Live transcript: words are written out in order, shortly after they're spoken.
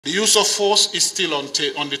The use of force is still on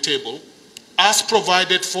the table, as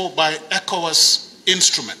provided for by Ecowas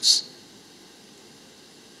instruments.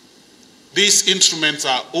 These instruments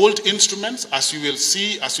are old instruments, as you will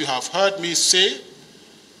see, as you have heard me say.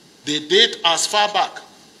 They date as far back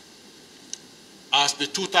as the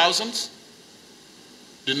 2000s,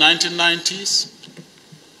 the 1990s,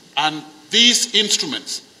 and these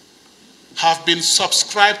instruments have been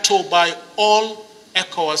subscribed to by all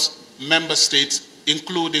ECOWAS member states,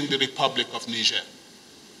 including the Republic of Niger.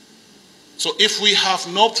 So if we have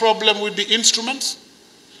no problem with the instruments,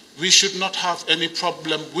 we should not have any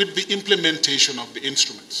problem with the implementation of the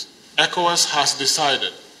instruments. ECOWAS has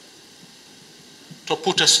decided to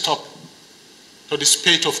put a stop to the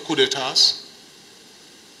spate of coup d'etats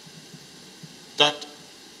that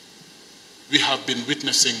we have been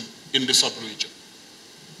witnessing in the sub-region.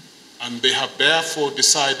 And they have therefore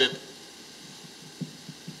decided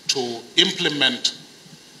to implement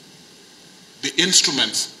the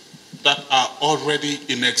instruments that are already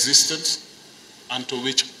in existence and to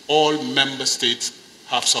which all member states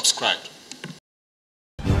have subscribed.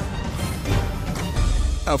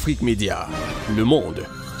 Afrique Média, le monde,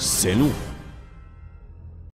 c'est nous.